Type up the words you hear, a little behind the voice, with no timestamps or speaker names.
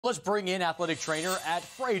Let's bring in athletic trainer at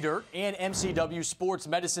Froedtert and MCW Sports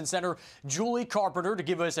Medicine Center, Julie Carpenter, to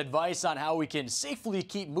give us advice on how we can safely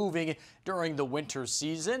keep moving during the winter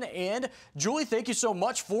season. And Julie, thank you so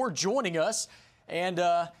much for joining us. And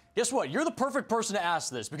guess what? You're the perfect person to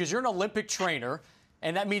ask this because you're an Olympic trainer,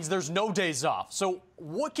 and that means there's no days off. So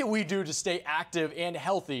what can we do to stay active and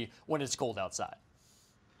healthy when it's cold outside?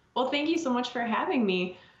 Well, thank you so much for having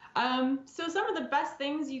me. So some of the best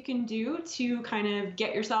things you can do to kind of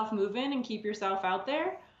get yourself moving and keep yourself out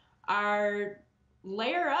there are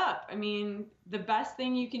layer up. I mean, the best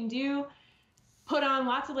thing you can do, put on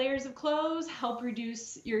lots of layers of clothes, help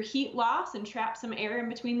reduce your heat loss and trap some air in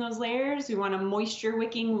between those layers. We want a moisture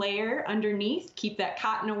wicking layer underneath, keep that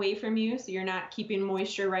cotton away from you so you're not keeping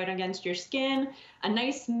moisture right against your skin. A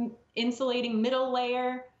nice insulating middle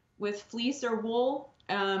layer with fleece or wool,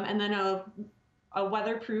 and then a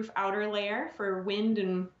weatherproof outer layer for wind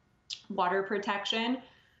and water protection.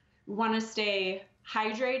 We want to stay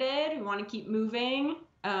hydrated. We want to keep moving.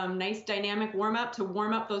 Nice dynamic warm up to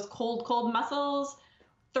warm up those cold muscles.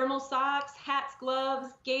 Thermal socks, hats, gloves,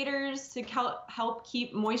 gaiters to help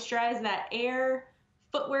keep moisturize that air.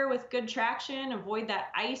 Footwear with good traction. Avoid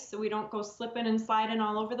that ice so we don't go slipping and sliding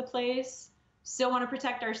all over the place. Still want to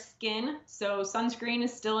protect our skin. So sunscreen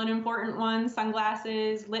is still an important one.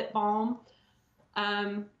 Sunglasses, lip balm.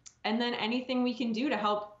 And then anything we can do to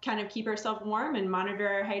help kind of keep ourselves warm and monitor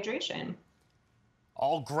our hydration.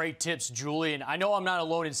 All great tips, Julie. And I know I'm not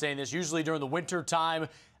alone in saying this. Usually during the winter time,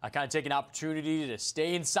 I kind of take an opportunity to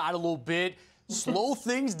stay inside a little bit, slow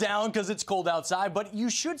things down because it's cold outside, but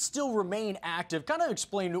you should still remain active. Kind of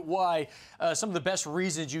explain why some of the best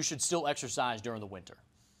reasons you should still exercise during the winter.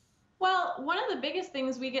 Well, one of the biggest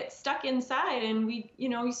things, we get stuck inside and we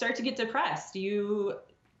start to get depressed.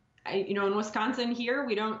 In Wisconsin here,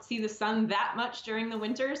 we don't see the sun that much during the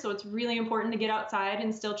winter, so it's really important to get outside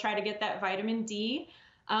and still try to get that vitamin D.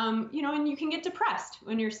 And you can get depressed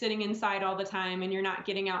when you're sitting inside all the time and you're not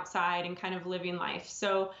getting outside and kind of living life.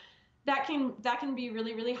 So that can be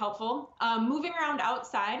really, really helpful. Moving around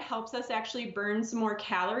outside helps us actually burn some more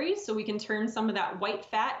calories, so we can turn some of that white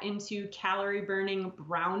fat into calorie burning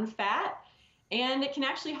brown fat. And it can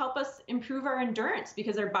actually help us improve our endurance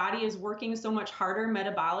because our body is working so much harder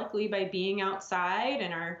metabolically by being outside,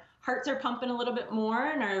 and our hearts are pumping a little bit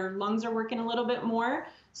more and our lungs are working a little bit more.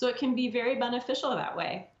 So it can be very beneficial that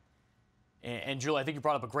way. And Julie, I think you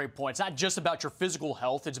brought up a great point. It's not just about your physical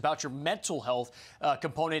health, it's about your mental health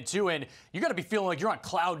component too. And you got to be feeling like you're on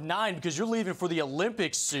cloud nine because you're leaving for the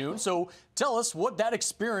Olympics soon. So tell us what that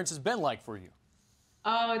experience has been like for you.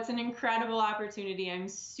 Oh, it's an incredible opportunity. I'm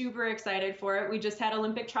super excited for it. We just had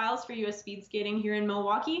Olympic trials for U.S. speed skating here in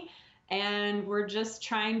Milwaukee, and we're just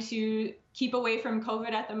trying to keep away from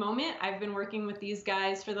COVID at the moment. I've been working with these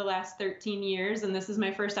guys for the last 13 years, and this is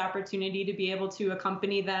my first opportunity to be able to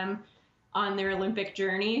accompany them on their Olympic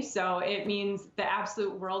journey. So it means the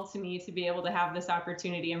absolute world to me to be able to have this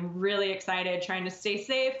opportunity. I'm really excited, trying to stay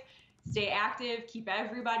safe, stay active, keep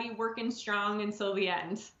everybody working strong until the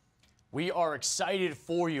end. We are excited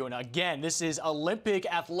for you. And again, this is Olympic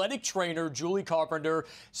athletic trainer Julie Carpenter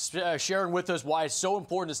sharing with us why it's so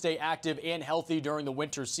important to stay active and healthy during the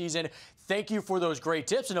winter season. Thank you for those great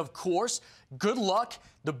tips. And of course, good luck,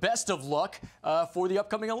 the best of luck for the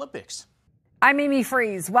upcoming Olympics. I'm Amy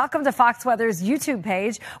Freeze. Welcome to Fox Weather's YouTube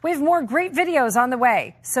page. We have more great videos on the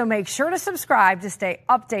way, so make sure to subscribe to stay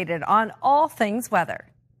updated on all things weather.